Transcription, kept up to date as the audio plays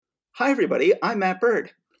Hi, everybody. I'm Matt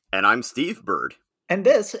Bird. And I'm Steve Bird. And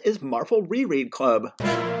this is Marvel Reread Club.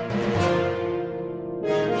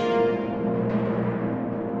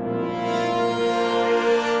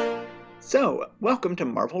 So, welcome to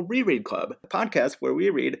Marvel Reread Club, a podcast where we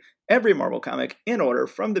read every Marvel comic in order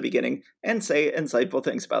from the beginning and say insightful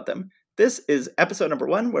things about them. This is episode number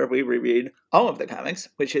 1, where we reread all of the comics,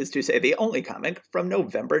 which is to say the only comic from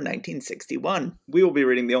November 1961. We will be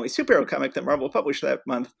reading the only superhero comic that Marvel published that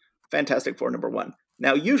month, Fantastic Four number 1.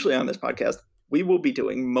 Now, usually on this podcast, we will be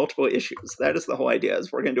doing multiple issues. That is the whole idea,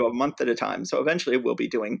 is we're going to do a month at a time. So eventually we'll be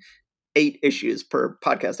doing 8 issues per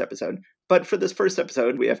podcast episode. But for this first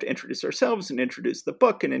episode, we have to introduce ourselves and introduce the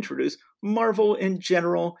book and introduce Marvel in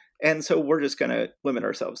general. And so we're just going to limit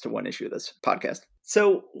ourselves to one issue of this podcast.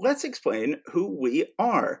 So let's explain who we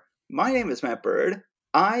are. My name is Matt Bird.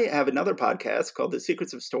 I have another podcast called The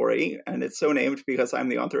Secrets of Story, and it's so named because I'm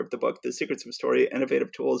the author of the book, The Secrets of Story,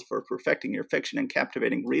 Innovative Tools for Perfecting Your Fiction and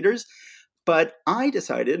Captivating Readers. But I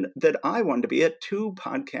decided that I wanted to be a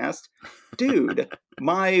 2-podcast dude.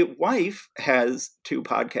 My wife has 2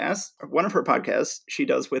 podcasts. One of her podcasts she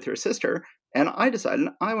does with her sister, and I decided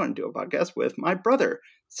I want to do a podcast with my brother.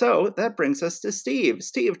 So that brings us to Steve.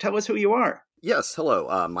 Steve, tell us who you are. Yes,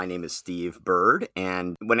 hello. My name is Steve Bird,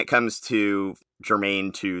 and when it comes to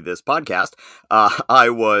germane to this podcast,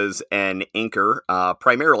 I was an inker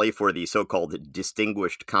primarily for the so-called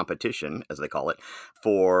distinguished competition, as they call it,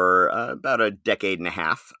 for about a decade and a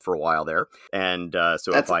half for a while there. And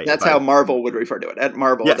so that's how Marvel would refer to it. At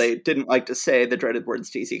Marvel, yes. They didn't like to say the dreaded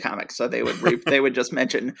words DC Comics, so they would just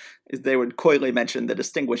coyly mention the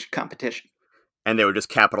distinguished competition. And they would just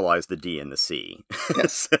capitalize the D and the C,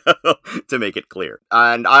 yes. So, to make it clear.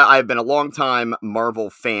 And I've been a long-time Marvel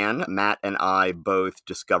fan. Matt and I both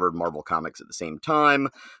discovered Marvel Comics at the same time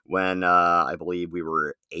when I believe we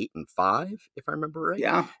were 8 and 5, if I remember right.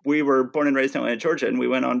 Yeah, we were born and raised in Atlanta, Georgia, and we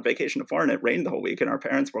went on vacation to Florida, and it rained the whole week, and our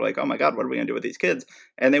parents were like, oh my God, what are we going to do with these kids?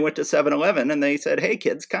 And they went to 7-Eleven, and they said, hey,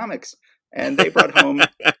 kids, comics. And they brought home...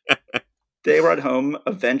 They brought home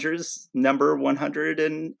Avengers number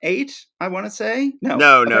 108, I want to say.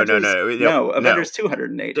 No, Avengers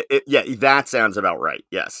 208. Yeah, that sounds about right,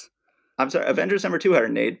 yes. I'm sorry, Avengers number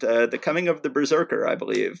 208, The Coming of the Berserker, I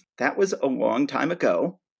believe. That was a long time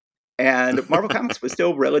ago, and Marvel Comics was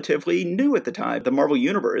still relatively new at the time. The Marvel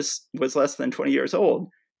Universe was less than 20 years old,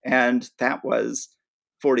 and that was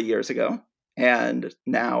 40 years ago. And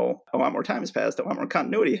now a lot more time has passed, a lot more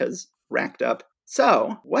continuity has racked up.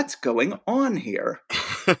 So, what's going on here?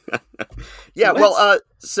 Yeah, well,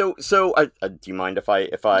 so do you mind if I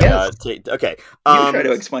yes. Okay. You try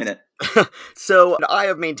to explain it. So, I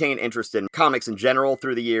have maintained interest in comics in general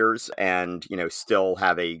through the years, and, still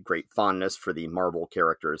have a great fondness for the Marvel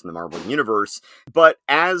characters in the Marvel Universe. But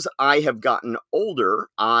as I have gotten older,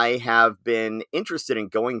 I have been interested in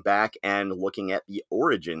going back and looking at the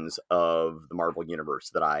origins of the Marvel Universe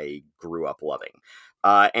that I grew up loving.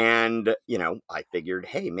 And, I figured,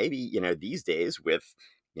 hey, maybe, these days with,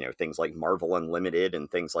 things like Marvel Unlimited and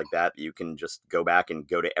things like that, you can just go back and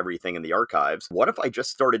go to everything in the archives. What if I just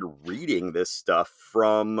started reading this stuff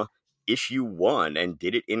from issue 1 and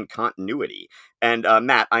did it in continuity? And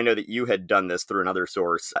Matt, I know that you had done this through another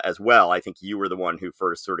source as well. I think you were the one who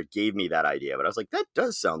first sort of gave me that idea, but I was like, that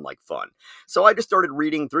does sound like fun. So I just started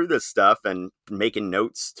reading through this stuff and making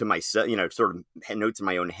notes to myself, sort of notes in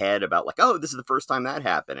my own head about like, oh, this is the first time that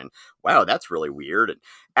happened. And wow, that's really weird. And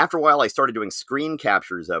after a while, I started doing screen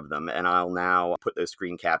captures of them, and I'll now put those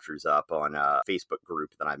screen captures up on a Facebook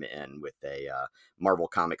group that I'm in with a Marvel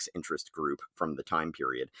Comics interest group from the time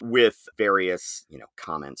period with various,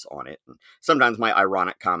 comments on it. And sometimes my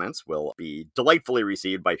ironic comments will be delightfully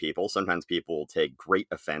received by people. Sometimes people will take great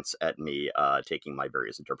offense at me taking my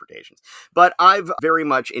various interpretations. But I've very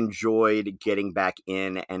much enjoyed getting back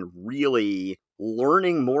in and really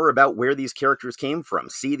learning more about where these characters came from.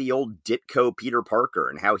 See the old Ditko Peter Parker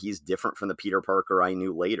and how he's different from the Peter Parker I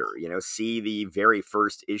knew later. See the very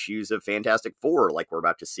first issues of Fantastic Four, like we're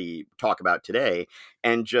about to talk about today,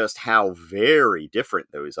 and just how very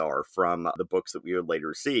different those are from the books that we would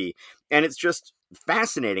later see. And it's just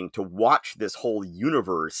fascinating to watch this whole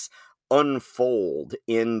universe unfold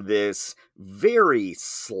in this very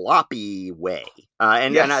sloppy way.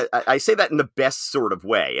 And I say that in the best sort of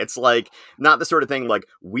way. It's like not the sort of thing like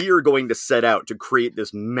we're going to set out to create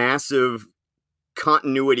this massive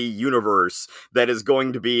continuity universe that is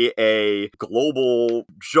going to be a global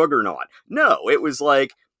juggernaut. No, it was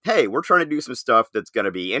like, hey, we're trying to do some stuff that's going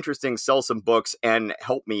to be interesting, sell some books, and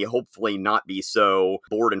help me hopefully not be so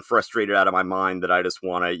bored and frustrated out of my mind that I just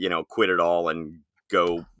want to, quit it all and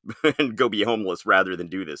go and go be homeless rather than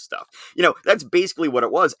do this stuff. You know, that's basically what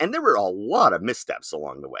it was. And there were a lot of missteps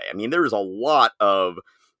along the way. I mean, there was a lot of,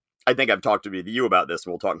 I think I've talked to you about this,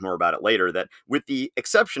 and we'll talk more about it later, that with the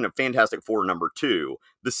exception of Fantastic Four #2,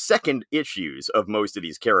 the second issues of most of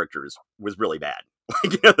these characters was really bad.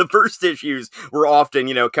 Like, you know, the first issues were often,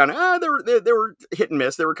 you know, kind of, they were hit and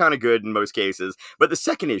miss. They were kind of good in most cases. But the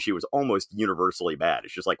second issue was almost universally bad.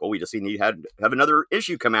 It's just like, well, we just need to have another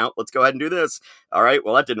issue come out. Let's go ahead and do this. All right,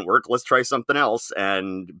 well, that didn't work. Let's try something else.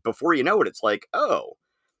 And before you know it, it's like, oh,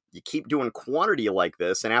 you keep doing quantity like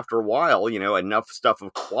this, and after a while, you know, enough stuff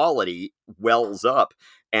of quality wells up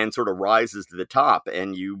and sort of rises to the top,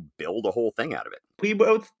 and you build a whole thing out of it. We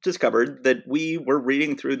both discovered that we were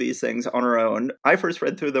reading through these things on our own. I first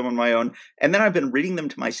read through them on my own, and then I've been reading them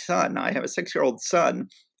to my son. I have a 6-year-old son,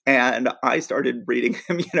 and I started reading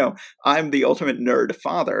him. You know, I'm the ultimate nerd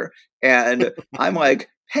father, and I'm like,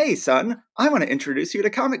 hey, son, I want to introduce you to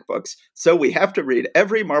comic books. So we have to read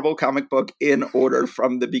every Marvel comic book in order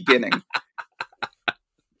from the beginning.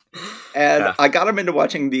 And I got him into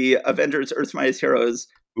watching the Avengers Earth's Mightiest Heroes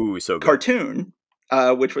cartoon,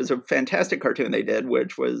 which was a fantastic cartoon they did,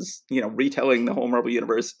 which was, you know, retelling the whole Marvel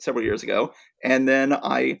Universe several years ago. And then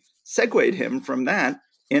I segued him from that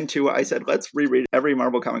into, I said, let's reread every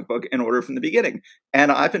Marvel comic book in order from the beginning. And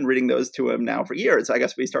I've been reading those to him now for years. I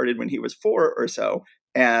guess we started when he was 4 or so.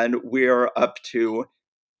 And we're up to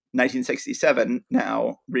 1967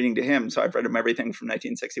 now, reading to him. So I've read him everything from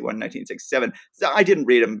 1961 to 1967. So I didn't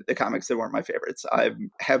read him the comics that weren't my favorites. I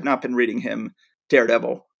have not been reading him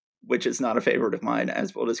Daredevil, which is not a favorite of mine,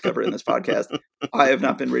 as we'll discover in this podcast. I have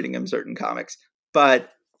not been reading him certain comics. But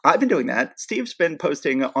I've been doing that. Steve's been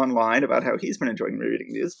posting online about how he's been enjoying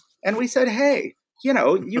reading these. And we said, hey, you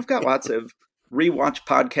know, you've got lots of rewatch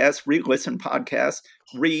podcasts, re-listen podcasts,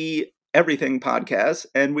 everything podcasts.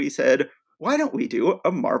 And we said, why don't we do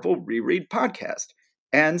a Marvel reread podcast?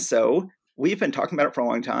 And so we've been talking about it for a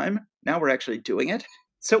long time. Now we're actually doing it.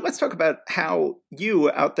 So let's talk about how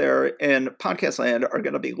you out there in podcast land are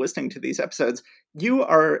going to be listening to these episodes. You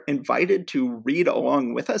are invited to read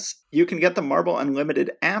along with us. You can get the Marvel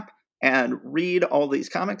Unlimited app and read all these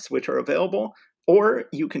comics, which are available. Or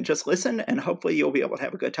you can just listen, and hopefully you'll be able to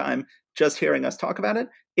have a good time just hearing us talk about it.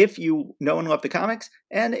 If you know and love the comics,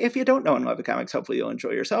 and if you don't know and love the comics, hopefully you'll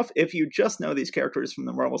enjoy yourself. If you just know these characters from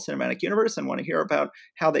the Marvel Cinematic Universe and want to hear about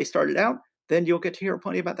how they started out, then you'll get to hear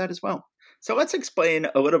plenty about that as well. So let's explain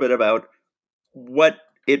a little bit about what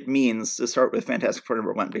it means to start with Fantastic Four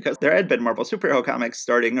 #1, because there had been Marvel superhero comics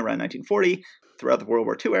starting around 1940 throughout the World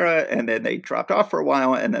War II era, and then they dropped off for a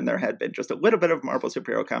while, and then there had been just a little bit of Marvel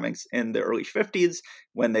superhero comics in the early 50s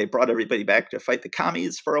when they brought everybody back to fight the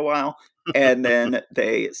commies for a while, and then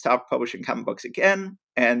they stopped publishing comic books again,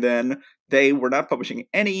 and then they were not publishing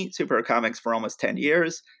any superhero comics for almost 10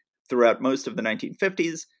 years throughout most of the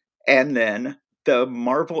 1950s, and then the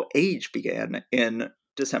Marvel Age began in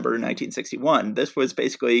December 1961. This was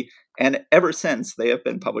basically, and ever since, they have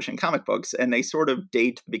been publishing comic books, and they sort of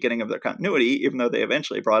date the beginning of their continuity, even though they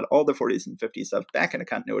eventually brought all the 40s and 50s stuff back into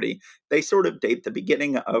continuity. They sort of date the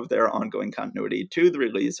beginning of their ongoing continuity to the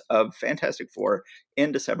release of Fantastic Four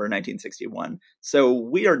in December 1961. So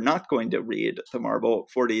we are not going to read the Marvel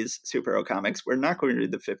 40s superhero comics. We're not going to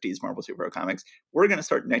read the 50s Marvel superhero comics. We're going to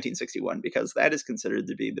start in 1961 because that is considered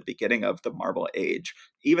to be the beginning of the Marvel Age,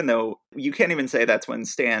 even though you can't even say that's when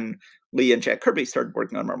Stan Lee and Jack Kirby started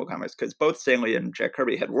working on Marvel Comics, because both Stan Lee and Jack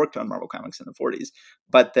Kirby had worked on Marvel Comics in the 40s.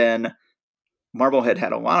 But then Marvel had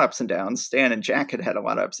a lot of ups and downs. Stan and Jack had a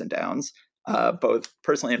lot of ups and downs, both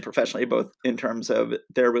personally and professionally, both in terms of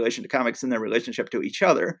their relation to comics and their relationship to each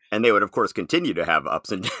other. And they would, of course, continue to have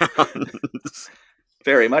ups and downs.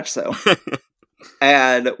 Very much so.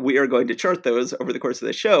 And we are going to chart those over the course of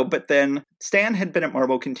the show. But then Stan had been at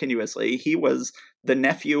Marvel continuously. He was the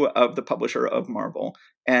nephew of the publisher of Marvel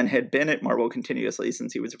and had been at Marvel continuously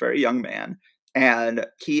since he was a very young man. And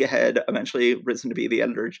he had eventually risen to be the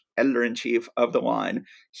editor-in-chief of the line.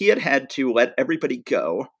 He had to let everybody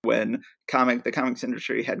go when the comics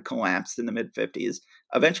industry had collapsed in the mid-50s.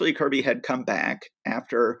 Eventually, Kirby had come back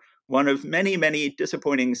after one of many, many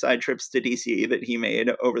disappointing side trips to DC that he made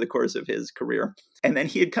over the course of his career. And then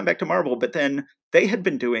he had come back to Marvel, but then they had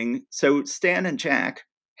been doing, so Stan and Jack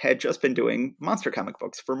had just been doing monster comic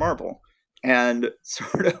books for Marvel. And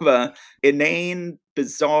sort of a inane,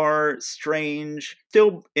 bizarre, strange,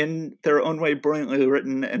 still in their own way brilliantly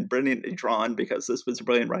written and brilliantly drawn, because this was a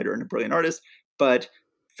brilliant writer and a brilliant artist, but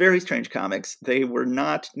very strange comics. They were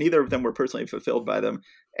not, neither of them were personally fulfilled by them.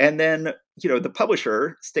 And then, the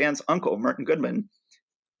publisher, Stan's uncle, Martin Goodman,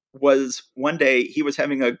 was one day, he was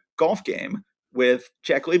having a golf game with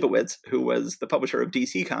Jack Leibowitz, who was the publisher of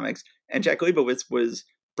DC Comics. And Jack Leibowitz was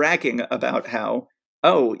bragging about how,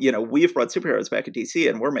 oh, we've brought superheroes back at DC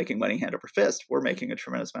and we're making money hand over fist. We're making a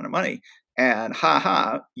tremendous amount of money. And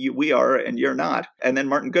we are and you're not. And then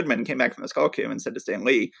Martin Goodman came back from the Skull Cube and said to Stan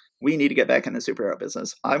Lee, we need to get back in the superhero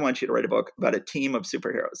business. I want you to write a book about a team of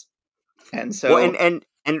superheroes. And so, well, and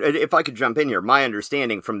if I could jump in here, my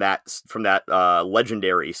understanding from that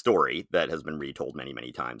legendary story that has been retold many,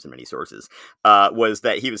 many times in many sources, was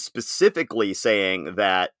that he was specifically saying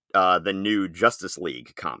that the new Justice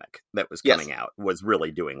League comic that was coming out was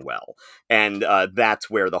really doing well, and that's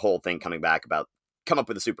where the whole thing coming back about come up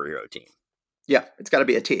with a superhero team. Yeah, it's got to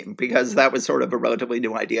be a team, because that was sort of a relatively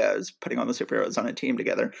new idea, is putting all the superheroes on a team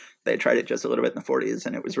together. They tried it just a little bit in the 40s,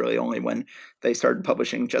 and it was really only when they started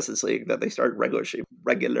publishing Justice League that they started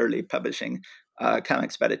regularly publishing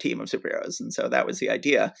comics about a team of superheroes. And so that was the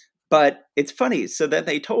idea. But it's funny. So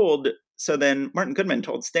then Martin Goodman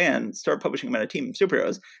told Stan, start publishing about a team of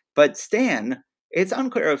superheroes. But Stan, it's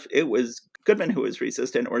unclear if it was Goodman who was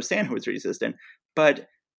resistant or Stan who was resistant. But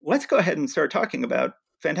let's go ahead and start talking about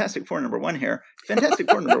Fantastic Four #1 here. Fantastic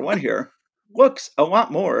Four #1 here looks a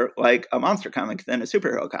lot more like a monster comic than a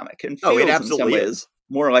superhero comic, and feels it absolutely in some ways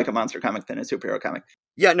more like a monster comic than a superhero comic.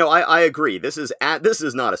 Yeah, no, I agree. This is not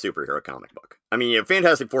a superhero comic book. I mean,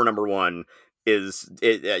 Fantastic Four #1 is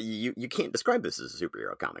you can't describe this as a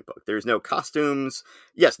superhero comic book. There's no costumes.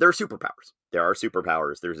 Yes, there are superpowers. There are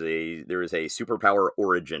superpowers. There is a superpower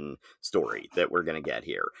origin story that we're gonna get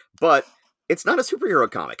here, but it's not a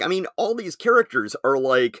superhero comic. I mean, all these characters are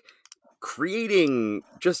like creating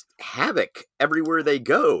just havoc everywhere they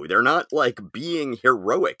go. They're not like being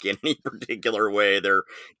heroic in any particular way. They're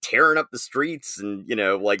tearing up the streets and,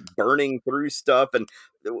 like burning through stuff. And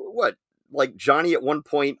what? Like Johnny at one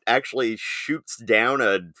point actually shoots down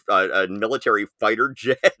a military fighter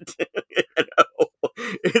jet.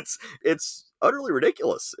 It's utterly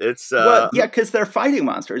ridiculous. It's because they're fighting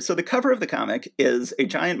monsters. So the cover of the comic is a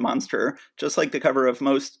giant monster, just like the cover of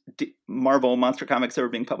most Marvel monster comics that were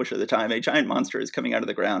being published at the time. A giant monster is coming out of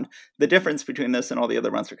the ground. The difference between this and all the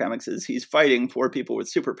other monster comics is he's fighting for people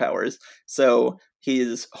with superpowers. So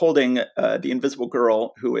he's holding the invisible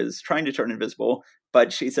girl who is trying to turn invisible,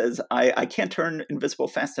 but she says, I can't turn invisible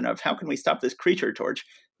fast enough. How can we stop this creature torch?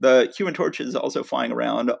 The Human Torch is also flying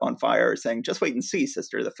around on fire, saying, just wait and see,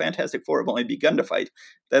 sister. The Fantastic Four have only begun to fight.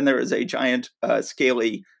 Then there is a giant,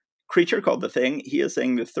 scaly creature called the Thing. He is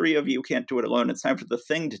saying, the three of you can't do it alone. It's time for the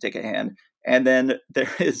Thing to take a hand. And then there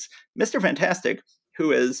is Mr. Fantastic,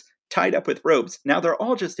 who is tied up with ropes. Now they're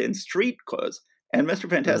all just in street clothes. And Mr.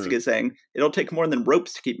 Fantastic is saying, it'll take more than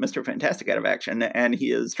ropes to keep Mr. Fantastic out of action, and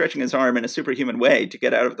he is stretching his arm in a superhuman way to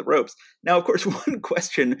get out of the ropes. Now, of course, one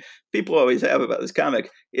question people always have about this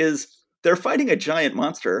comic is, they're fighting a giant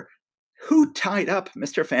monster. Who tied up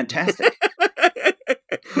Mr. Fantastic?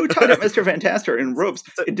 Who tied up Mr. Fantastic in ropes?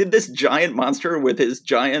 Did this giant monster with his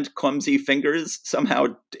giant clumsy fingers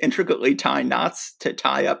somehow intricately tie knots to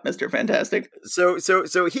tie up Mr. Fantastic? So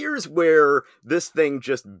here's where this thing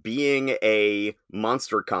just being a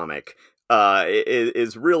monster comic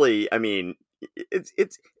is really, I mean,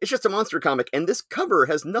 it's just a monster comic, and this cover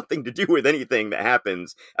has nothing to do with anything that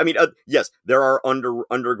happens. I mean, yes, there are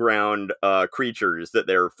underground creatures that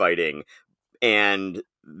they're fighting, and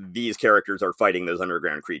these characters are fighting those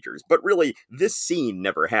underground creatures. But really, this scene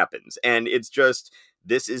never happens. And it's just,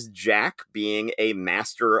 this is Jack being a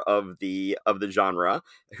master of the genre,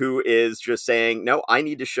 who is just saying, no, I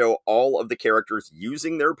need to show all of the characters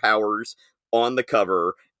using their powers on the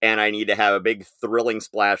cover, and I need to have a big thrilling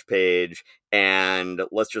splash page, and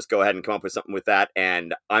let's just go ahead and come up with something with that.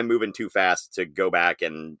 And I'm moving too fast to go back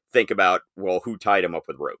and think about, well, who tied him up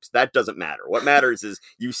with ropes? That doesn't matter. What matters is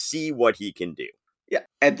you see what he can do. Yeah,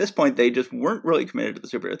 at this point, they just weren't really committed to the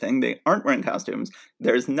superhero thing. They aren't wearing costumes.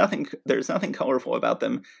 There's nothing colorful about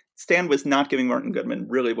them. Stan was not giving Martin Goodman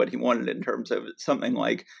really what he wanted in terms of something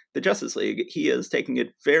like the Justice League. He is taking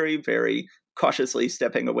it very, very cautiously,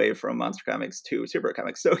 stepping away from monster comics to superhero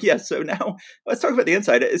comics. So so now let's talk about the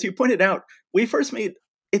inside. As you pointed out, we first meet,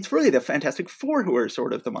 it's really the Fantastic Four who are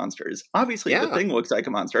sort of the monsters. Obviously, the Thing looks like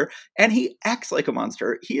a monster, and he acts like a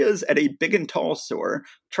monster. He is at a Big and Tall store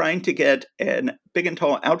trying to get a Big and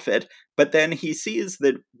Tall outfit, but then he sees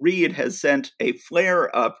that Reed has sent a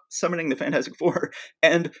flare up summoning the Fantastic Four,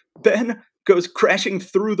 and Ben goes crashing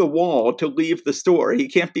through the wall to leave the store. He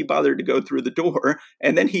can't be bothered to go through the door,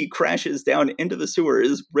 and then he crashes down into the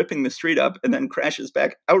sewers, ripping the street up, and then crashes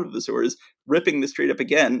back out of the sewers, ripping the street up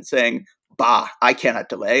again, saying, bah, I cannot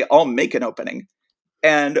delay, I'll make an opening.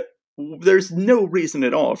 And there's no reason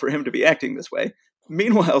at all for him to be acting this way.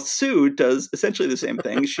 Meanwhile, Sue does essentially the same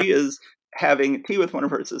thing. She is having tea with one of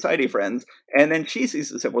her society friends, and then she sees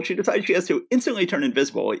the symbol. She decides she has to instantly turn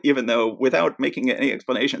invisible, even though without making any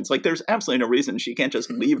explanations. Like, there's absolutely no reason she can't just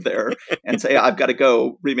leave there and say, I've got to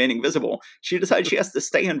go, remaining visible. She decides she has to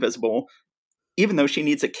stay invisible, even though she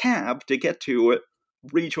needs a cab to get to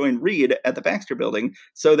rejoin Reed at the Baxter Building.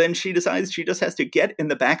 So then she decides she just has to get in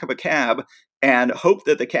the back of a cab and hope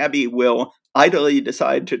that the cabbie will idly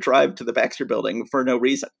decide to drive to the Baxter Building for no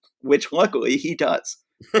reason, which luckily he does.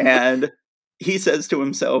 And he says to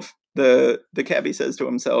himself, the cabbie says to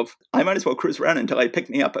himself, I might as well cruise around until I pick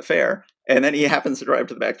me up a fare. And then he happens to drive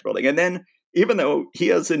to the Baxter Building. And then, even though he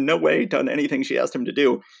has in no way done anything she asked him to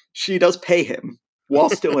do, she does pay him while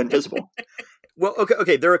still invisible. Well,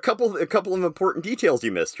 okay. There are a couple of important details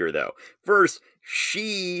you missed here, though. First,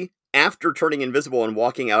 she, after turning invisible and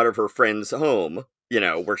walking out of her friend's home,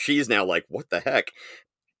 where she's now like, what the heck?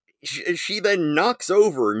 She then knocks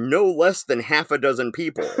over no less than half a dozen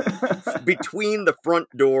people between the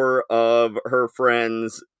front door of her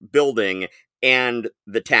friend's building and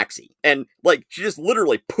the taxi. And, she's just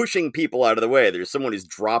literally pushing people out of the way. There's someone who's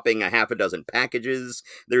dropping a half a dozen packages.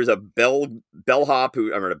 There's a a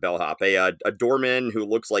doorman who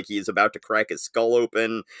looks like he's about to crack his skull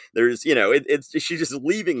open. There's, she's just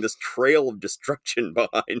leaving this trail of destruction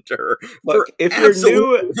behind her. Look, for if you're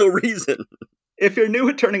new, no reason. If you're new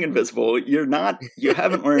at turning invisible, you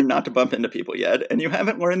haven't learned not to bump into people yet, and you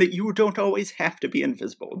haven't learned that you don't always have to be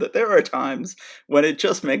invisible, that there are times when it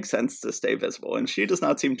just makes sense to stay visible, and she does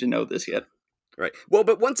not seem to know this yet. Right. Well,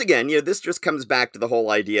 but once again, this just comes back to the whole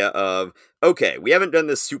idea of, okay, we haven't done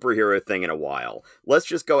this superhero thing in a while. Let's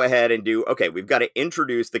just go ahead and we've got to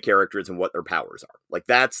introduce the characters and what their powers are.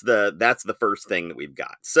 That's the first thing that we've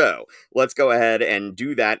got. So let's go ahead and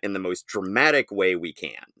do that in the most dramatic way we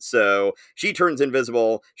can. So she turns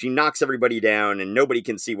invisible, she knocks everybody down, and nobody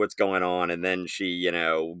can see what's going on, and then she,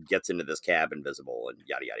 gets into this cab invisible, and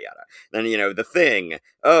yada, yada, yada. Then, the Thing,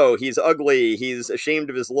 oh, he's ugly, he's ashamed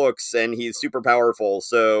of his looks, and he's super powerful,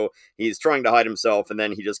 so he's trying to hide himself, and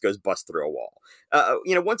then he just goes bust through a wall.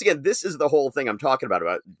 Once again, this is the whole thing I'm talking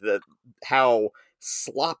about how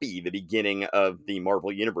sloppy the beginning of the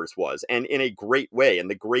Marvel Universe was, and in a great way, in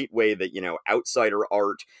the great way that, outsider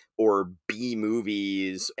art or B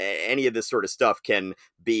movies, any of this sort of stuff can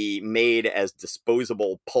be made as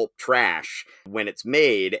disposable pulp trash when it's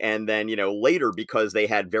made, and then, later, because they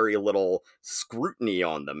had very little scrutiny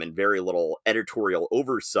on them and very little editorial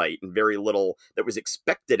oversight and very little that was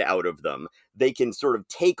expected out of them, they can sort of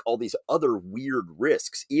take all these other weird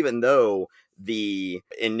risks, even though the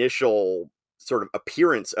initial sort of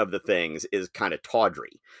appearance of the things is kind of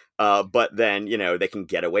tawdry. But then, they can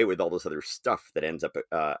get away with all this other stuff that ends up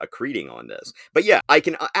accreting on this. But yeah, I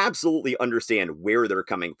can absolutely understand where they're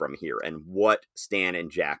coming from here and what Stan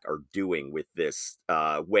and Jack are doing with this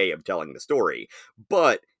way of telling the story.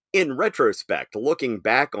 But in retrospect, looking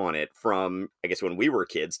back on it from, I guess, when we were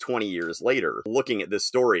kids, 20 years later, looking at this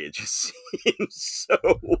story, it just seems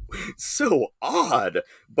so odd.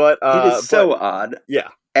 But it is so odd. Yeah.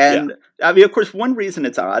 And I mean, of course, one reason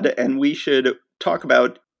it's odd, and we should talk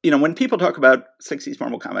about, when people talk about 60s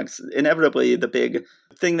Marvel comics, inevitably the big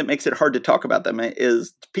thing that makes it hard to talk about them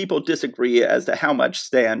is people disagree as to how much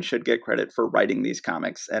Stan should get credit for writing these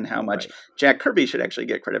comics and how much Jack Kirby should actually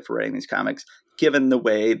get credit for writing these comics, given the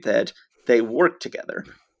way that they work together.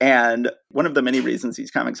 And one of the many reasons these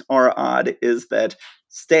comics are odd is that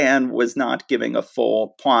Stan was not giving a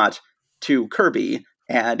full plot to Kirby,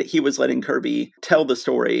 and he was letting Kirby tell the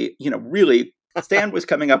story, really. Stan was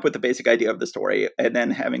coming up with the basic idea of the story and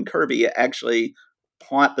then having Kirby actually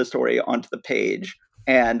plot the story onto the page.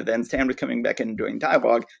 And then Stan was coming back in and doing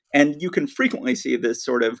dialogue. And you can frequently see this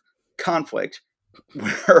sort of conflict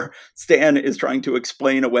where Stan is trying to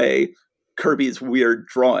explain away Kirby's weird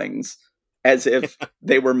drawings as if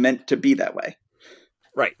they were meant to be that way.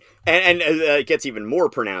 Right. And it gets even more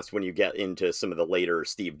pronounced when you get into some of the later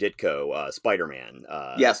Steve Ditko Spider-Man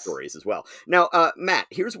stories as well. Now, Matt,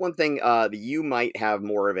 here's one thing that you might have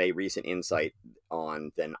more of a recent insight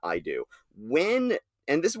on than I do.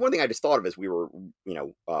 And this is one thing I just thought of as we were,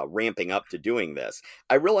 ramping up to doing this.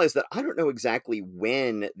 I realized that I don't know exactly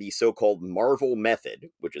when the so-called Marvel method,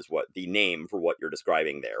 which is what the name for what you're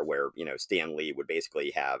describing there, where, Stan Lee would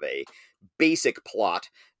basically have a basic plot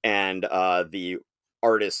and the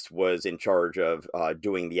artist was in charge of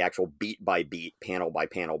doing the actual beat by beat, panel by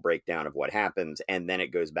panel breakdown of what happens, and then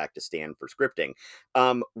it goes back to Stan for scripting.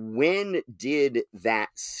 When did that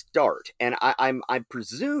start? And I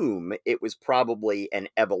presume it was probably an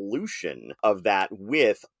evolution of that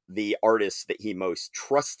with the artists that he most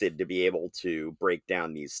trusted to be able to break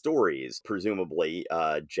down these stories, presumably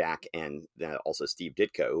Jack and also Steve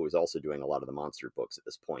Ditko, who was also doing a lot of the monster books at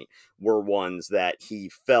this point, were ones that he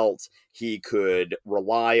felt he could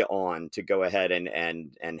rely on to go ahead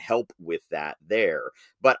and help with that there.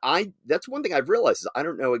 But that's one thing I've realized is I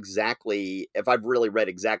don't know exactly if I've really read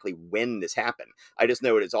exactly when this happened. I just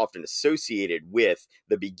know it is often associated with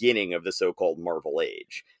the beginning of the so-called Marvel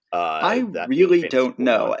Age. I really don't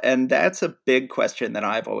know, and that's a big question that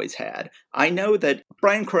I've always had. I know that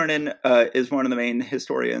Brian Cronin is one of the main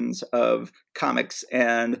historians of comics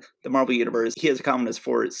and the Marvel Universe. He is a columnist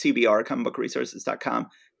for CBR, comicbookresources.com,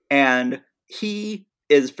 and he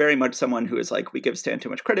is very much someone who is like, we give Stan too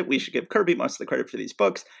much credit, we should give Kirby most of the credit for these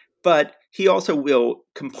books. But he also will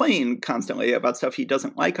complain constantly about stuff he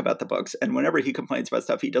doesn't like about the books. And whenever he complains about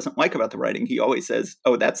stuff he doesn't like about the writing, he always says,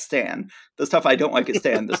 oh, that's Stan. The stuff I don't like is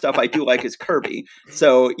Stan. The stuff I do like is Kirby.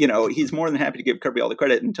 So, he's more than happy to give Kirby all the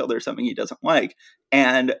credit until there's something he doesn't like.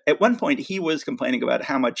 And at one point, he was complaining about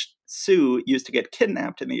how much Sue used to get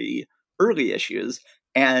kidnapped in the early issues.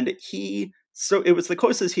 And so it was the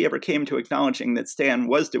closest he ever came to acknowledging that Stan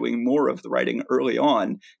was doing more of the writing early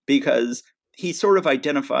on, because he sort of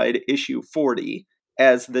identified issue 40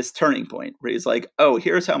 as this turning point where he's like, oh,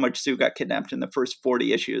 here's how much Sue got kidnapped in the first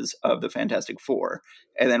 40 issues of the Fantastic Four.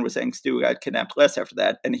 And then was saying Sue got kidnapped less after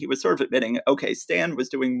that. And he was sort of admitting, okay, Stan was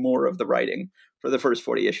doing more of the writing for the first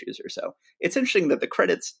 40 issues or so. It's interesting that the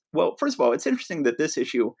credits, well, first of all, it's interesting that this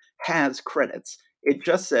issue has credits. It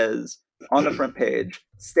just says on the front page,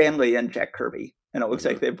 Stan Lee and Jack Kirby. And it looks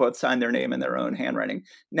like they both signed their name in their own handwriting.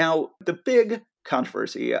 Now, the big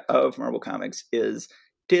controversy of Marvel Comics is,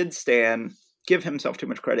 did Stan give himself too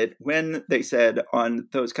much credit when they said on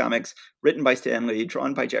those comics, written by Stan Lee,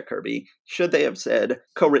 drawn by Jack Kirby? Should they have said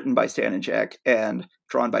co-written by Stan and Jack and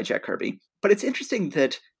drawn by Jack Kirby? But it's interesting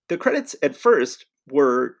that the credits at first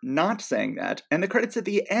were not saying that, and the credits at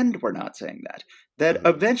the end were not saying that. That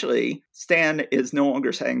eventually Stan is no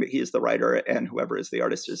longer saying that he is the writer and whoever is the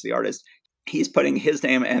artist is the artist. He's putting his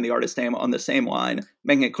name and the artist's name on the same line,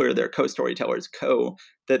 making it clear they're co-storytellers,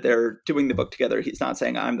 that they're doing the book together. He's not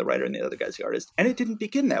saying I'm the writer and the other guy's the artist. And it didn't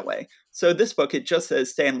begin that way. So this book, it just says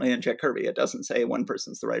Stan Lee and Jack Kirby. It doesn't say one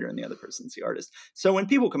person's the writer and the other person's the artist. So when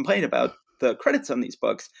people complain about the credits on these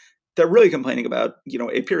books, they're really complaining about,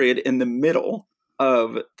 a period in the middle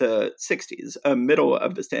of the 60s, a middle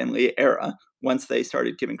of the Stan Lee era, once they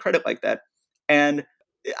started giving credit like that. And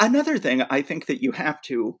another thing I think that you have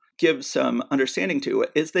to give some understanding to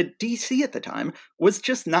is that DC at the time was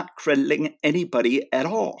just not crediting anybody at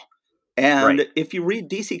all. And if you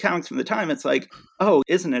read DC comics from the time, it's like, oh,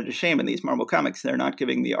 isn't it a shame in these Marvel comics they're not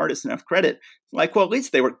giving the artist enough credit? Like, well, at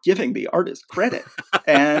least they were giving the artist credit.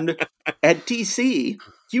 And at DC,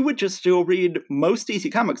 you would just still read most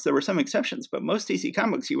DC comics. There were some exceptions, but most DC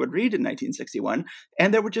comics you would read in 1961,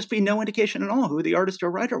 and there would just be no indication at all who the artist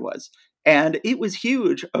or writer was. And it was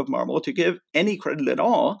huge of Marvel to give any credit at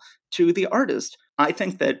all to the artist. I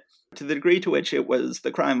think that to the degree to which it was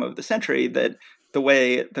the crime of the century, that the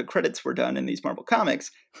way the credits were done in these Marvel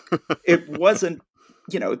comics, it wasn't,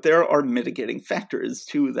 there are mitigating factors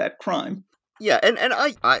to that crime. Yeah, and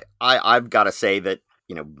I've got to say that,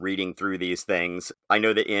 reading through these things, I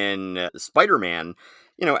know that in Spider-Man,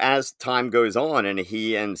 as time goes on and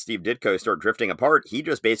he and Steve Ditko start drifting apart, he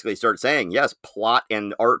just basically starts saying, yes, plot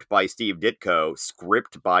and art by Steve Ditko,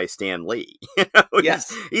 script by Stan Lee.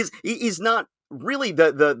 Yes. He's not really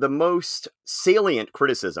the most salient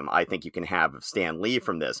criticism I think you can have of Stan Lee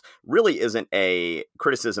from this really isn't a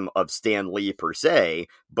criticism of Stan Lee per se,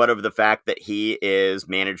 but of the fact that he is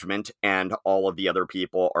management and all of the other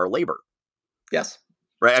people are labor. Yes.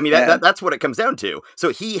 Right. I mean, that's what it comes down to.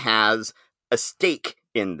 So he has a stake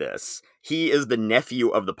in this. He is the nephew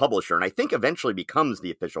of the publisher, and I think eventually becomes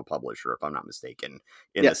the official publisher, if I'm not mistaken,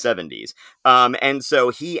 in the 70s. And so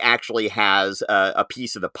he actually has a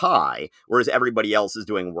piece of the pie, whereas everybody else is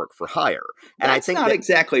doing work for hire. And That's not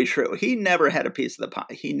exactly true. He never had a piece of the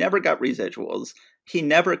pie. He never got residuals. He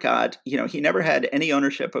never got, he never had any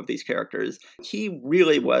ownership of these characters. He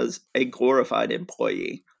really was a glorified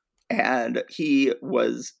employee. And he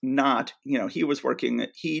was not, he was working,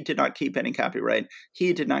 he did not keep any copyright.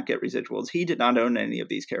 He did not get residuals. He did not own any of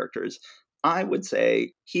these characters. I would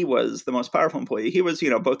say he was the most powerful employee. He was,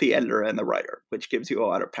 both the editor and the writer, which gives you a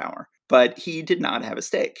lot of power. But he did not have a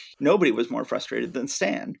stake. Nobody was more frustrated than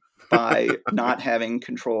Stan by not having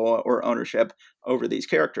control or ownership over these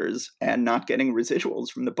characters and not getting residuals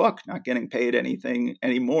from the book, not getting paid anything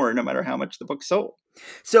anymore, no matter how much the book sold.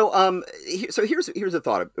 So, here's a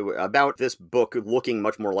thought about this book looking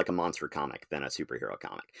much more like a monster comic than a superhero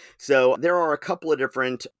comic. So, there are a couple of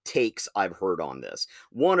different takes I've heard on this.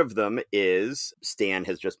 One of them is Stan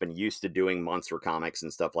has just been used to doing monster comics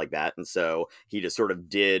and stuff like that, and so he just sort of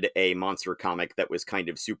did a monster comic that was kind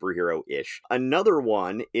of superhero-ish. Another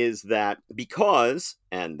one is that because,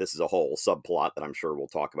 and this is a whole subplot that I'm sure we'll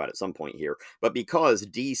talk about at some point here, but because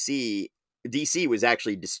DC was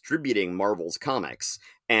actually distributing Marvel's comics,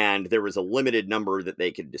 and there was a limited number that they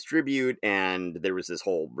could distribute, and there was this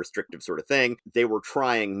whole restrictive sort of thing. They were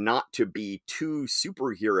trying not to be too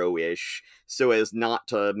superhero-ish so as not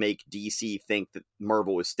to make DC think that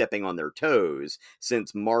Marvel was stepping on their toes,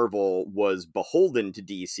 since Marvel was beholden to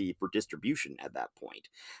DC for distribution at that point.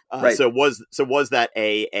 Right. So was that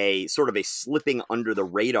a sort of a slipping under the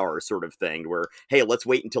radar sort of thing where, hey, let's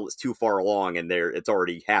wait until it's too far along and it's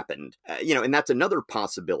already happened. And that's another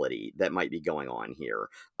possibility that might be going on here.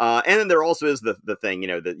 And then there also is the thing,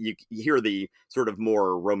 that you hear the sort of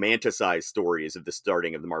more romanticized stories of the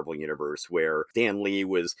starting of the Marvel Universe, where Stan Lee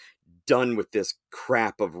was done with this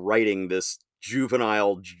crap of writing this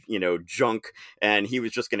juvenile, junk, and he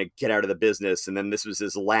was just going to get out of the business, and then this was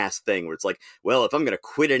his last thing, where it's like, well, if I'm going to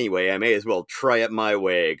quit anyway, I may as well try it my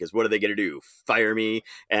way, because what are they going to do, fire me?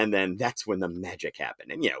 And then that's when the magic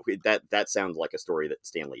happened, and that sounds like a story that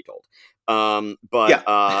Stan Lee told. But he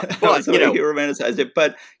romanticized it.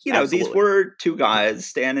 But Absolutely. These were two guys,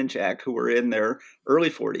 Stan and Jack, who were in their early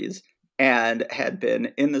 40s and had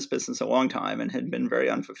been in this business a long time and had been very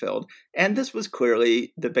unfulfilled. And this was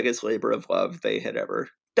clearly the biggest labor of love they had ever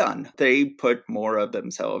done. They put more of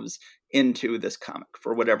themselves into this comic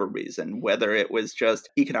for whatever reason, whether it was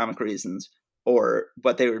just economic reasons or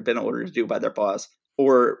what they had been ordered to do by their boss,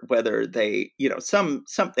 or whether they,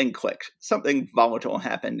 something clicked, something volatile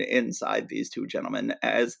happened inside these two gentlemen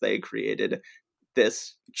as they created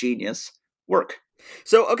this genius work.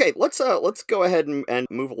 So, okay, let's go ahead and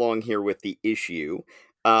move along here with the issue.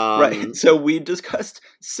 Right. So we discussed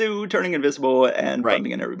Sue turning invisible and Right.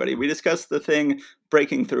 bumping into everybody. We discussed the Thing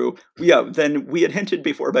breaking through. Then we had hinted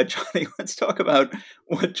before about Johnny. Let's talk about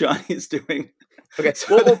what Johnny's doing. Okay.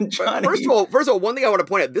 So well, Johnny... first of all, one thing I want to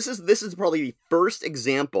point out, this is probably the first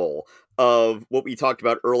example of what we talked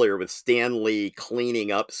about earlier with Stan Lee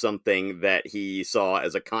cleaning up something that he saw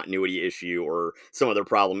as a continuity issue or some other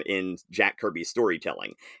problem in Jack Kirby's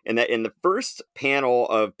storytelling. And that in the first panel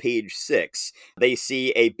of page 6, they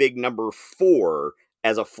see a big number 4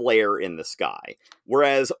 as a flare in the sky.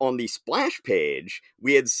 Whereas on the splash page,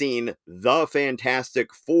 we had seen the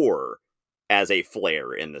Fantastic Four as a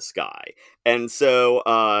flare in the sky. And so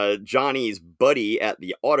Johnny's buddy at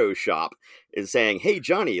the auto shop is saying, hey,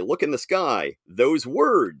 Johnny, look in the sky. Those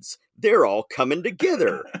words, they're all coming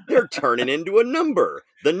together. They're turning into a number.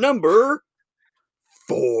 The number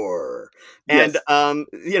 4. And,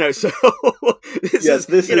 yes.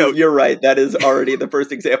 So you're right. That is already the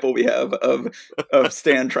first example we have of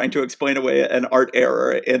Stan trying to explain away an art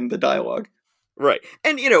error in the dialogue. Right.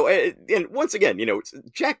 And, and once again,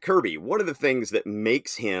 Jack Kirby, one of the things that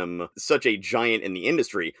makes him such a giant in the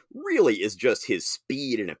industry really is just his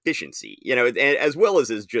speed and efficiency, as well as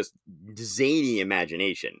his just zany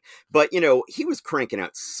imagination. But, he was cranking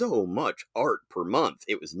out so much art per month.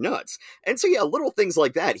 It was nuts. And so, little things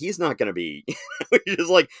like that, he's not going to be just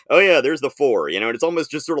like, oh, yeah, there's the 4, and it's almost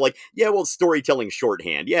just sort of like, yeah, well, storytelling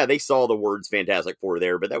shorthand. Yeah, they saw the words Fantastic Four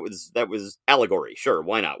there, but that was allegory. Sure,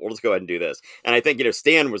 why not? Well, let's go ahead and do this. And I think,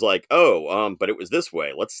 Stan was like, but it was this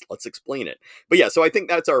way. Let's explain it. But yeah, so I think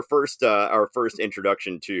that's our first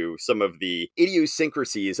introduction to some of the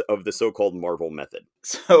idiosyncrasies of the so-called Marvel method.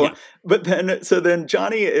 So then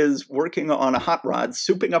Johnny is working on a hot rod,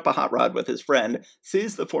 souping up a hot rod with his friend,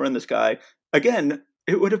 sees the 4 in the sky. Again,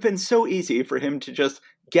 it would have been so easy for him to just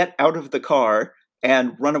get out of the car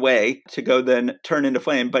and run away to go then turn into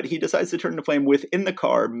flame. But he decides to turn into flame within the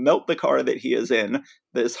car, melt the car that he is in,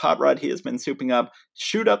 this hot rod he has been souping up,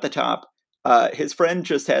 shoot out the top. His friend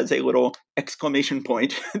just has a little exclamation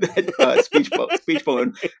point, speech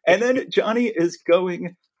balloon. And then Johnny is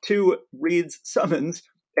going to Reed's summons,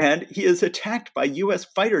 and he is attacked by U.S.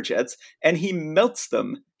 fighter jets, and he melts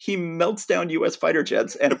them. He melts down U.S. fighter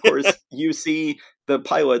jets, and of course, you see the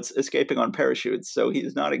pilots escaping on parachutes, so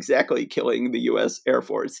he's not exactly killing the U.S. Air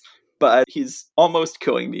Force, but he's almost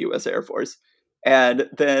killing the U.S. Air Force. And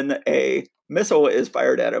then a missile is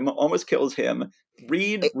fired at him, almost kills him.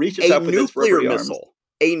 Reed reaches up with his rubbery arms.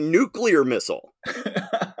 A nuclear missile.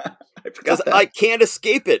 Because I can't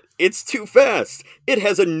escape it. It's too fast. It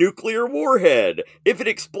has a nuclear warhead. If it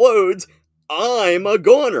explodes, I'm a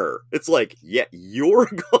goner. It's like, yeah, you're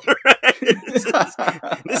a goner.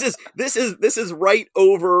 This is right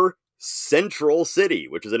over Central City,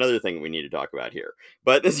 which is another thing we need to talk about here.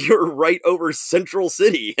 But you're right over Central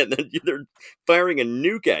City, and then they're firing a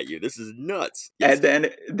nuke at you. This is nuts. Yes.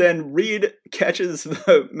 And then Reed catches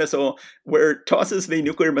the missile, tosses the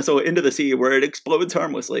nuclear missile into the sea, where it explodes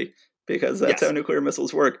harmlessly, because that's how nuclear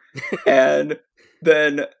missiles work. And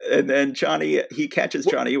then Johnny, he catches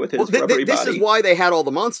Johnny with his rubbery body. This is why they had all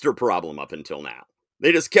the monster problem up until now.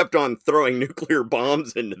 They just kept on throwing nuclear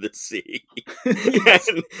bombs into the sea. Yes.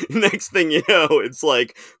 And next thing you know, it's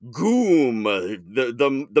like, goom, the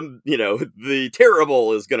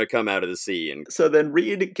terrible is going to come out of the sea. And so then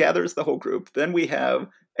Reed gathers the whole group. Then we have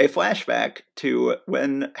a flashback to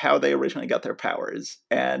how they originally got their powers.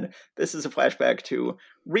 And this is a flashback to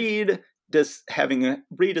Reed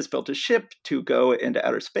has built a ship to go into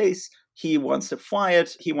outer space. He wants to fly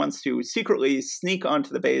it. He wants to secretly sneak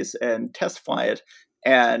onto the base and test fly it.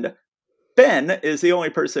 And Ben is the only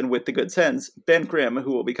person with the good sense. Ben Grimm,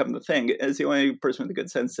 who will become the Thing, is the only person with the good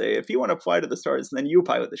sense to say, if you want to fly to the stars, then you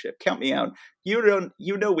pilot the ship. Count me out. You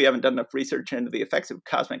know we haven't done enough research into the effects of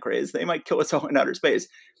cosmic rays. They might kill us all in outer space.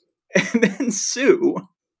 And then Sue.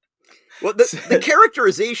 Well, the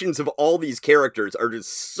characterizations of all these characters are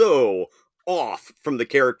just so off from the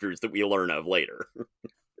characters that we learn of later.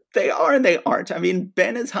 They are and they aren't. I mean,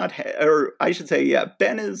 Ben is hot-headed, or I should say, yeah,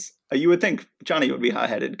 Ben is, you would think Johnny would be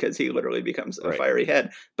hot-headed because he literally becomes a fiery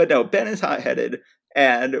head. But no, Ben is hot-headed,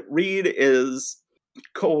 and Reed is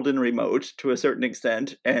cold and remote to a certain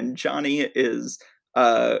extent, and Johnny is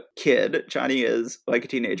a kid. Johnny is like a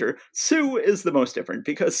teenager. Sue is the most different,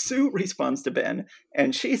 because Sue responds to Ben,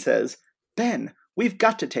 and she says, Ben, we've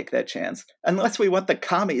got to take that chance, unless we want the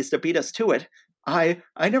commies to beat us to it. I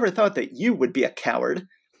never thought that you would be a coward.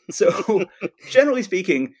 So, generally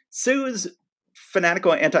speaking, Sue's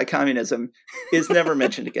fanatical anti-communism is never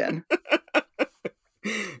mentioned again.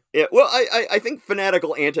 Yeah, well, I think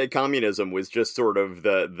fanatical anti-communism was just sort of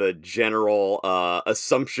the general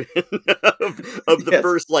assumption of the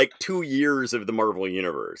first 2 years of the Marvel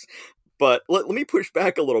Universe. But let me push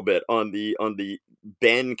back a little bit on the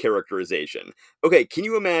Ben characterization. Okay, can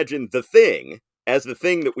you imagine the Thing, as the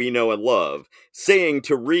Thing that we know and love, saying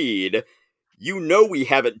to Reed, you know we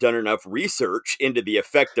haven't done enough research into the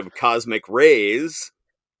effect of cosmic rays.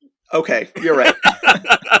 Okay, you're right.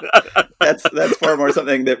 That's far more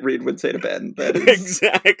something that Reed would say to Ben.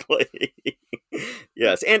 Exactly.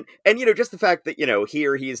 Yes, and just the fact that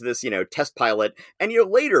here he's this test pilot, and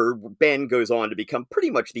later Ben goes on to become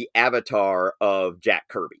pretty much the avatar of Jack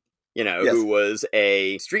Kirby. Who was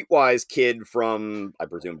a streetwise kid from, I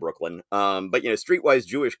presume, Brooklyn, but, streetwise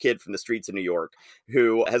Jewish kid from the streets of New York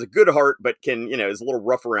who has a good heart, but is a little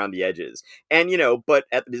rough around the edges. And, but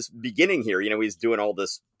at this beginning here, he's doing all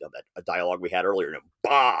this, a dialogue we had earlier,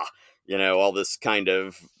 bah! All this kind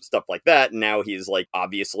of stuff like that. And now he's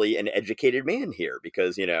obviously an educated man here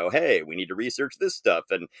because, hey, we need to research this stuff.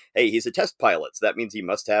 And hey, he's a test pilot. So that means he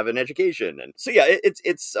must have an education. And so, yeah,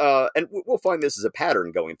 it's and we'll find this as a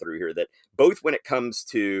pattern going through here that both when it comes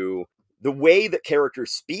to the way that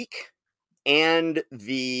characters speak and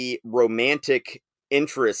the romantic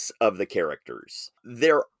interests of the characters,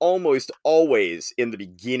 they're almost always in the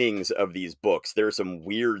beginnings of these books. There are some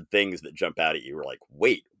weird things that jump out at you. We're like,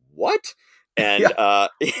 wait, what? And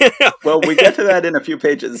well, we get to that in a few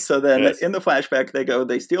pages. So then in the flashback,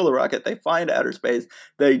 they steal the rocket, they find outer space,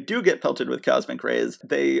 they do get pelted with cosmic rays,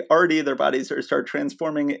 their bodies start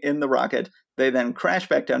transforming in the rocket, they then crash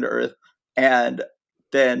back down to Earth, and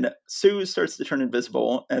then Sue starts to turn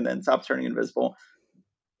invisible and then stops turning invisible.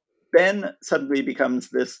 Ben suddenly becomes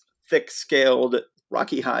this thick-scaled,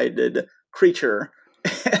 rocky-hided creature,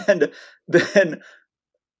 and then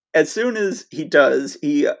as soon as he does,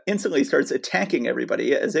 he instantly starts attacking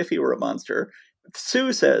everybody as if he were a monster.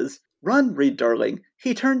 Sue says, "Run, Reed, darling.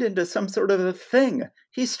 He turned into some sort of a thing.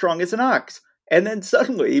 He's strong as an ox." And then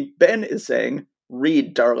suddenly, Ben is saying,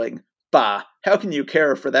 "Reed, darling. Bah, how can you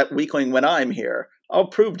care for that weakling when I'm here? I'll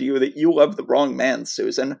prove to you that you love the wrong man,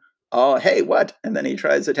 Susan." Oh, hey, what? And then he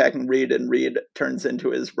tries attacking Reed, and Reed turns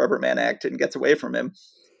into his rubber man act and gets away from him.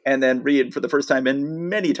 And then Reed, for the first time and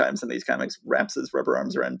many times in these comics, wraps his rubber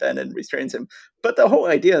arms around Ben and restrains him. But the whole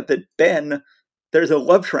idea that there's a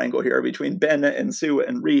love triangle here between Ben and Sue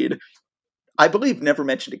and Reed, I believe never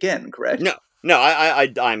mentioned again, correct? No,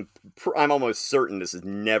 I'm almost certain this is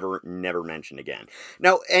never mentioned again.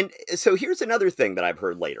 Now, and so here's another thing that I've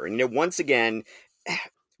heard later. And once again,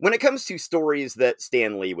 when it comes to stories that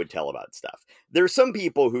Stan Lee would tell about stuff, there's some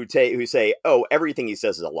people who say, "Oh, everything he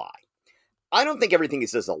says is a lie." I don't think everything he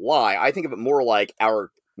says is a lie. I think of it more like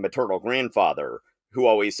our maternal grandfather who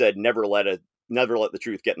always said, never let the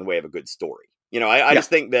truth get in the way of a good story. I just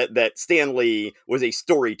think that Stan Lee was a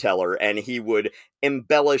storyteller, and he would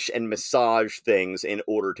embellish and massage things in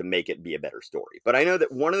order to make it be a better story. But I know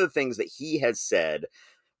that one of the things that he has said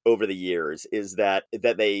over the years is that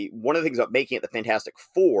one of the things about making it the Fantastic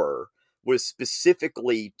Four was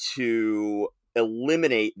specifically to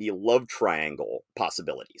eliminate the love triangle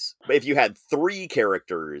possibilities. If you had 3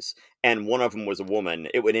 characters and one of them was a woman,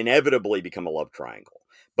 it would inevitably become a love triangle.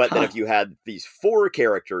 But then if you had these 4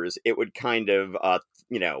 characters, it would kind of,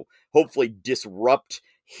 hopefully disrupt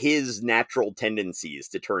his natural tendencies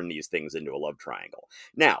to turn these things into a love triangle.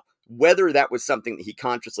 Now, whether that was something that he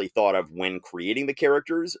consciously thought of when creating the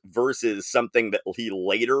characters versus something that he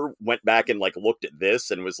later went back and looked at this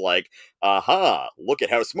and was like, aha, look at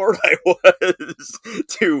how smart I was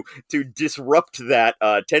to disrupt that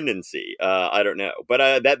tendency. I don't know.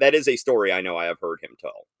 But that is a story I know I have heard him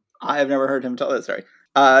tell. I have never heard him tell that story.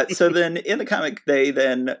 So then in the comic, they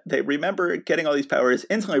remember getting all these powers,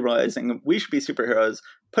 instantly realizing we should be superheroes,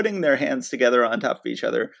 putting their hands together on top of each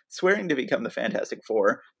other, swearing to become the Fantastic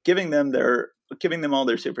Four, giving them all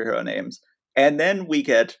their superhero names. And then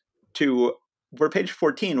we're page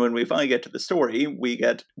 14 when we finally get to the story.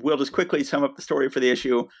 We'll just quickly sum up the story for the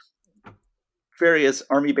issue. Various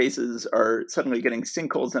army bases are suddenly getting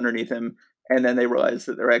sinkholes underneath them. And then they realize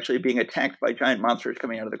that they're actually being attacked by giant monsters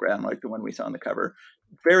coming out of the ground, like the one we saw on the cover.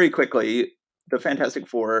 Very quickly, the Fantastic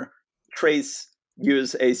Four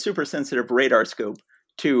use a super sensitive radar scope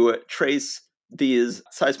to trace these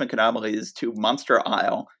seismic anomalies to Monster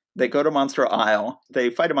Isle. They go to Monster Isle, they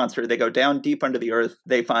fight a monster, they go down deep under the earth,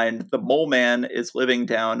 they find the Mole Man is living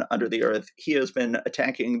down under the earth. He has been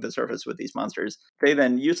attacking the surface with these monsters. They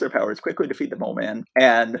then use their powers, quickly defeat the Mole Man,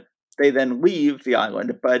 and they then leave the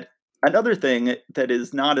island. But another thing that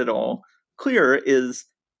is not at all clear is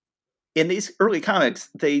in these early comics,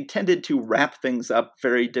 they tended to wrap things up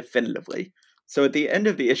very definitively. So at the end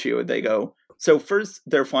of the issue, they go, so first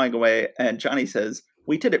they're flying away, and Johnny says,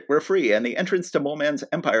 we did it, we're free, and the entrance to Mole Man's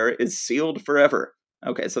empire is sealed forever.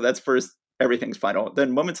 Okay, so that's first, everything's final.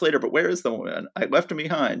 Then moments later, but where is the Mole Man? I left him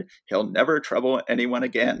behind. He'll never trouble anyone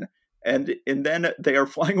again. And then they are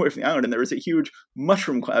flying away from the island, and there is a huge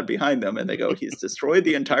mushroom cloud behind them, and they go, he's destroyed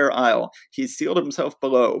the entire isle. He's sealed himself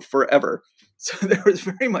below forever. So there was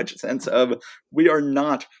very much a sense of, we are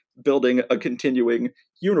not building a continuing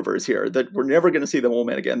universe here, that we're never going to see the Mole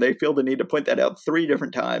Man again. They feel the need to point that out 3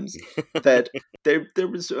 different times, that there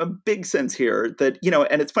was a big sense here that,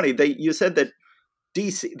 and it's funny, you said that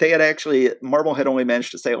DC, Marvel had only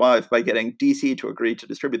managed to stay alive by getting DC to agree to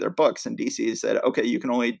distribute their books, and DC said, okay, you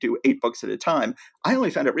can only do 8 books at a time. I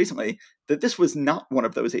only found out recently that this was not one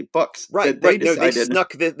of those 8 books. Right, they decided,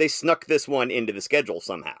 they snuck this one into the schedule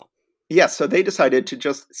somehow. Yes, so they decided to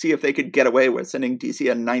just see if they could get away with sending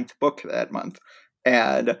DC a 9th book that month.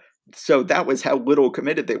 And so that was how little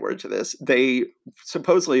committed they were to this. They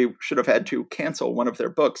supposedly should have had to cancel one of their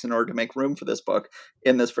books in order to make room for this book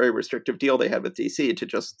in this very restrictive deal they had with DC to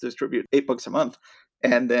just distribute 8 books a month.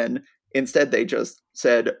 And then instead they just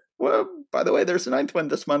said, well, by the way, there's a 9th one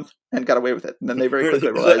this month, and got away with it. And then they very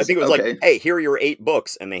quickly realized, I think it was like, hey, here are your 8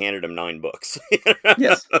 books. And they handed him 9 books.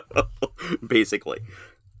 Yes. Basically.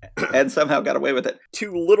 And somehow got away with it.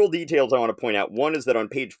 2 little details I want to point out. One is that on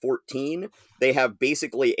page 14, they have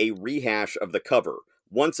basically a rehash of the cover.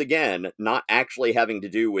 Once again, not actually having to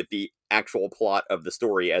do with the actual plot of the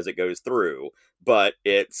story as it goes through, but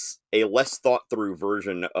it's a less thought through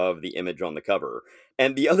version of the image on the cover.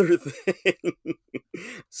 And the other thing,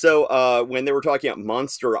 so when they were talking about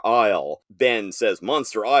Monster Isle, Ben says,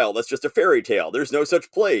 Monster Isle, that's just a fairy tale. There's no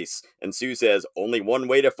such place. And Sue says, only one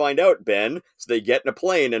way to find out, Ben. So they get in a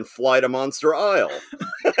plane and fly to Monster Isle.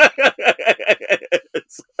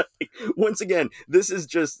 It's like, once again, this is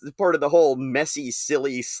just part of the whole messy,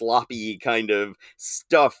 silly, sloppy kind of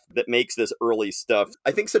stuff that makes this early stuff,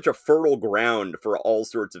 I think, such a fertile ground for all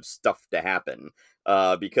sorts of stuff to happen.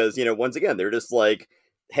 Because, once again, they're just like,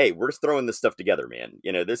 hey, we're just throwing this stuff together, man.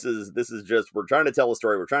 This is just, we're trying to tell a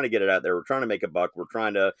story. We're trying to get it out there. We're trying to make a buck. We're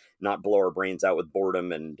trying to not blow our brains out with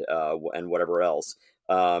boredom and whatever else.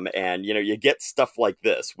 And you get stuff like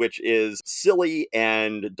this, which is silly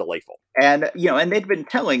and delightful. And, and they'd been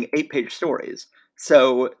telling 8-page stories.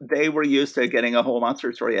 So they were used to getting a whole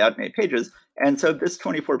monster story out in 8 pages. And so this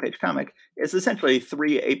 24-page comic is essentially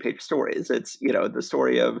 3 8-page stories. It's, the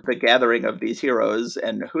story of the gathering of these heroes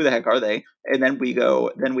and who the heck are they? And then we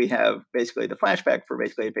have basically the flashback for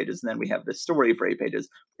basically 8 pages. And then we have the story for 8 pages.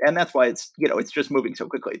 And that's why it's, it's just moving so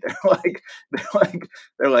quickly. They're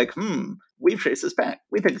like, we've traced this back.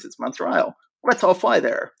 We think it's Monster Isle. let's all fly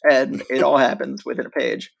there. And it all happens within a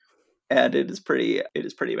page. And it is pretty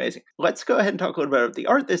amazing. Let's go ahead and talk a little bit about the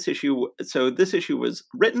art this issue. So this issue was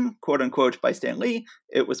written, quote unquote, by Stan Lee.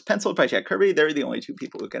 It was penciled by Jack Kirby. They're the only two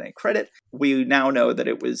people who get any credit. We now know that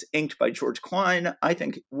it was inked by George Klein. I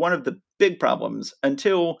think one of the big problems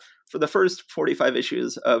until for the first 45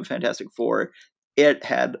 issues of Fantastic Four, it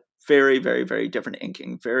had very, very, very different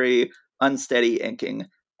inking, very unsteady inking,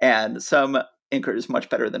 and some inkers much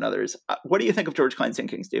better than others. What do you think of George Klein's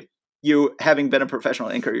inking, Steve? You having been a professional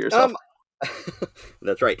inker yourself.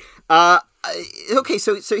 That's right. Okay,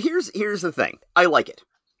 so here's the thing. I like it.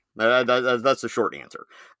 That's the short answer.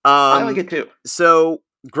 I like it too. So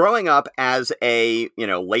growing up as a,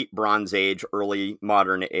 late Bronze Age, early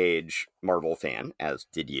Modern Age Marvel fan, as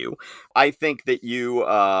did you, I think that you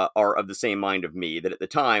are of the same mind of me, that at the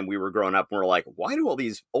time we were growing up and we're like, why do all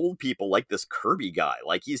these old people like this Kirby guy?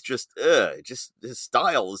 Like, he's just his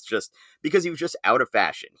style is just, because he was just out of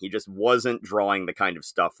fashion. He just wasn't drawing the kind of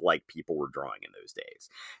stuff like people were drawing in those days.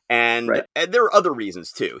 And there are other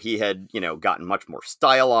reasons too. He had, gotten much more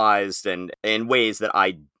stylized and in ways that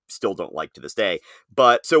I still don't like to this day.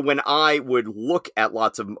 But so when I would look at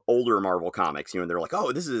lots of older Marvel comics, and they're like,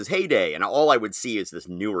 oh, this is his heyday, and all I would see is this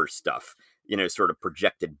newer stuff, sort of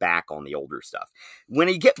projected back on the older stuff. When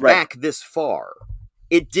you get back this far,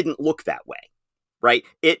 it didn't look that way, right?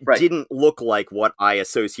 It didn't look like what I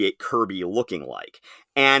associate Kirby looking like.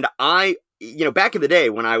 And I, back in the day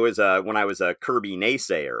when I was a Kirby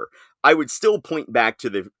naysayer, I would still point back to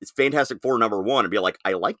the Fantastic Four #1 and be like,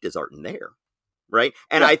 I liked his art in there. Right.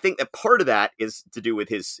 And I think that part of that is to do with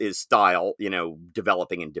his style,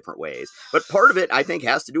 developing in different ways. But part of it, I think,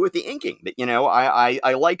 has to do with the inking. That,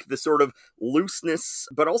 I like the sort of looseness,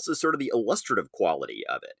 but also sort of the illustrative quality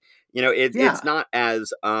of it. It's not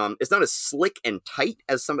as slick and tight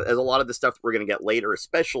as a lot of the stuff we're going to get later,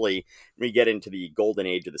 especially when we get into the golden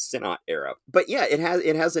age of the Sinnot era. But yeah, it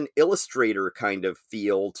has an illustrator kind of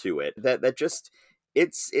feel to it that just I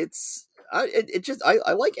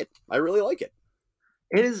like it. I really like it.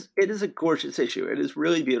 It is a gorgeous issue. It is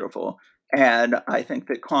really beautiful. And I think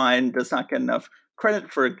that Klein does not get enough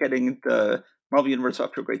credit for getting the Marvel Universe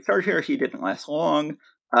off to a great start here. He didn't last long.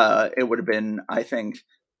 It would have been, I think,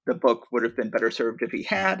 the book would have been better served if he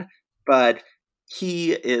had. But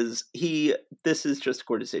this is just a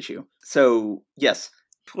gorgeous issue. So, yes,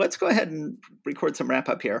 let's go ahead and record some wrap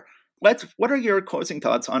up here. What are your closing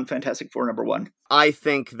thoughts on Fantastic Four #1? I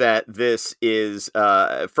think that this is,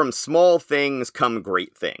 from small things come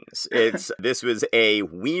great things. This was a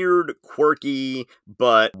weird, quirky,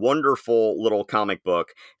 but wonderful little comic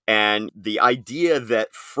book. And the idea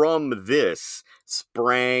that from this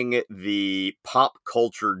sprang the pop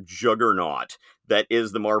culture juggernaut that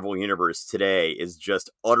is the Marvel Universe today is just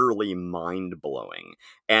utterly mind-blowing.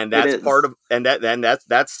 And that's part of,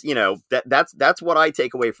 that's what I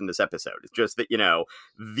take away from this episode. It's just that,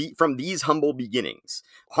 from these humble beginnings,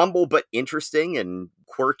 humble but interesting and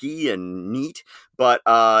quirky and neat, but,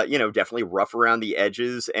 definitely rough around the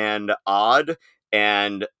edges and odd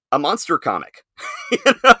and a monster comic.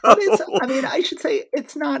 I should say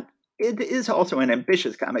it's not. It is also an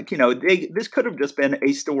ambitious comic. This could have just been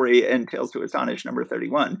a story in Tales to Astonish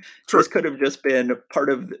 #31. True. This could have just been part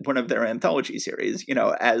of one of their anthology series,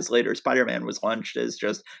 as later Spider-Man was launched as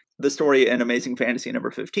just the story in Amazing Fantasy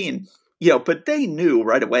 #15. But they knew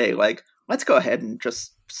right away, like, let's go ahead and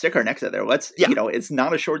just stick our necks out there. It's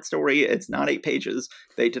not a short story. It's not 8 pages.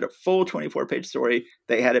 They did a full 24-page story.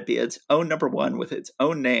 They had it be its own #1 with its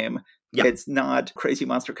own name. Yep. It's not Crazy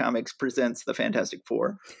Monster Comics presents the Fantastic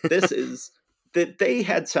Four. This is that they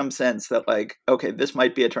had some sense that, like, okay, this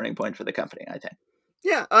might be a turning point for the company, I think.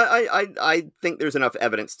 Yeah, I think there's enough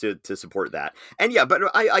evidence to support that. And yeah, but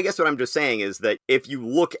I guess what I'm just saying is that if you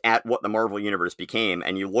look at what the Marvel Universe became,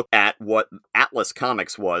 and you look at what Atlas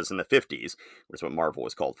Comics was in the 50s, which is what Marvel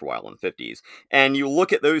was called for a while in the 50s, and you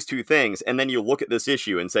look at those two things, and then you look at this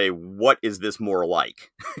issue and say, what is this more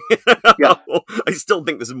like? Yeah. I still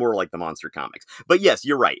think this is more like the Monster Comics. But yes,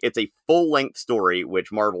 you're right. It's a full-length story,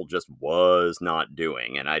 which Marvel just was not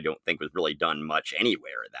doing, and I don't think was really done much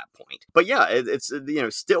anywhere at that point. But yeah, it's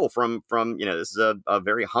still from this is a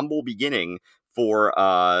very humble beginning for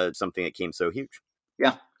something that came so huge.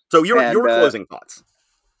 Yeah. So your closing thoughts.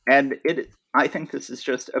 And I think this is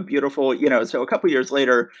just a beautiful, so a couple years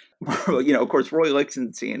later, of course, Roy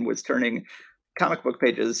Lichtenstein was turning comic book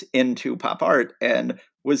pages into pop art and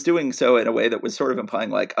was doing so in a way that was sort of implying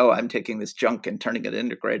like, oh, I'm taking this junk and turning it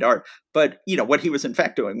into great art. But, what he was in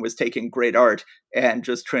fact doing was taking great art and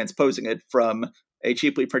just transposing it from a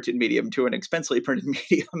cheaply printed medium to an expensively printed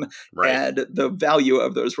medium. Right. And the value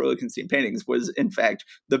of those Rosenstein paintings was, in fact,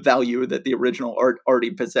 the value that the original art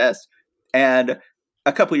already possessed. And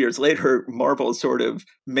a couple years later, Marvel sort of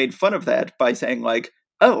made fun of that by saying, like,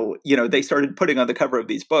 oh, they started putting on the cover of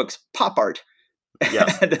these books pop art.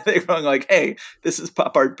 Yes. And they're going like, hey, this is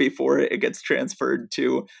pop art before it gets transferred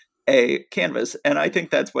to a canvas. And I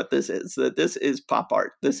think that's what this is, that this is pop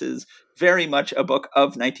art. This is very much a book of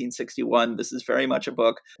 1961. This is very much a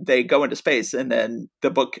book. They go into space, and then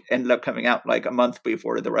the book ended up coming out like a month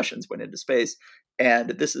before the Russians went into space.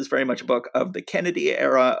 And this is very much a book of the Kennedy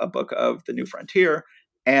era, a book of the New Frontier.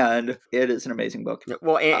 And it is an amazing book.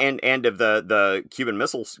 Well, and of the Cuban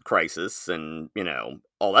Missile Crisis, and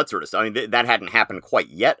all that sort of stuff. I mean, that hadn't happened quite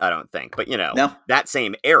yet, I don't think. But No. that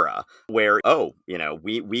same era where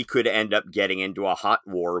we could end up getting into a hot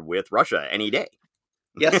war with Russia any day.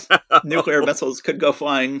 Yes, nuclear missiles could go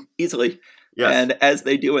flying easily, yes. And as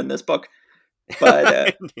they do in this book.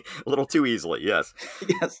 But a little too easily, yes.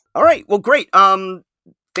 Yes. All right. Well, great.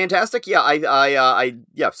 Fantastic.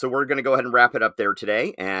 Yeah, so we're going to go ahead and wrap it up there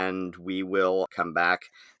today, and we will come back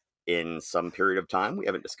in some period of time. We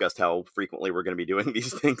haven't discussed how frequently we're going to be doing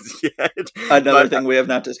these things yet. Another thing we have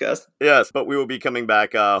not discussed. Yes, but we will be coming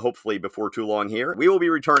back hopefully before too long here. We will be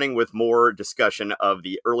returning with more discussion of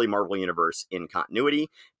the early Marvel Universe in continuity,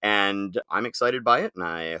 and I'm excited by it, and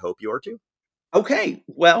I hope you are too. Okay,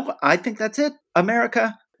 well, I think that's it.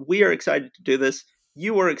 America, we are excited to do this.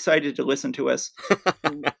 You are excited to listen to us.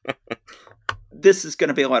 This is going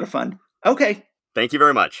to be a lot of fun. Okay. Thank you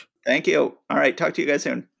very much. Thank you. All right. Talk to you guys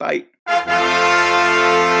soon. Bye.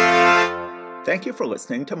 Thank you for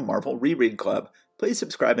listening to Marvel Reread Club. Please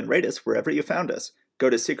subscribe and rate us wherever you found us. Go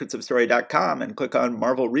to secretsofstory.com and click on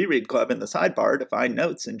Marvel Reread Club in the sidebar to find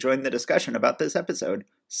notes and join the discussion about this episode.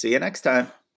 See you next time.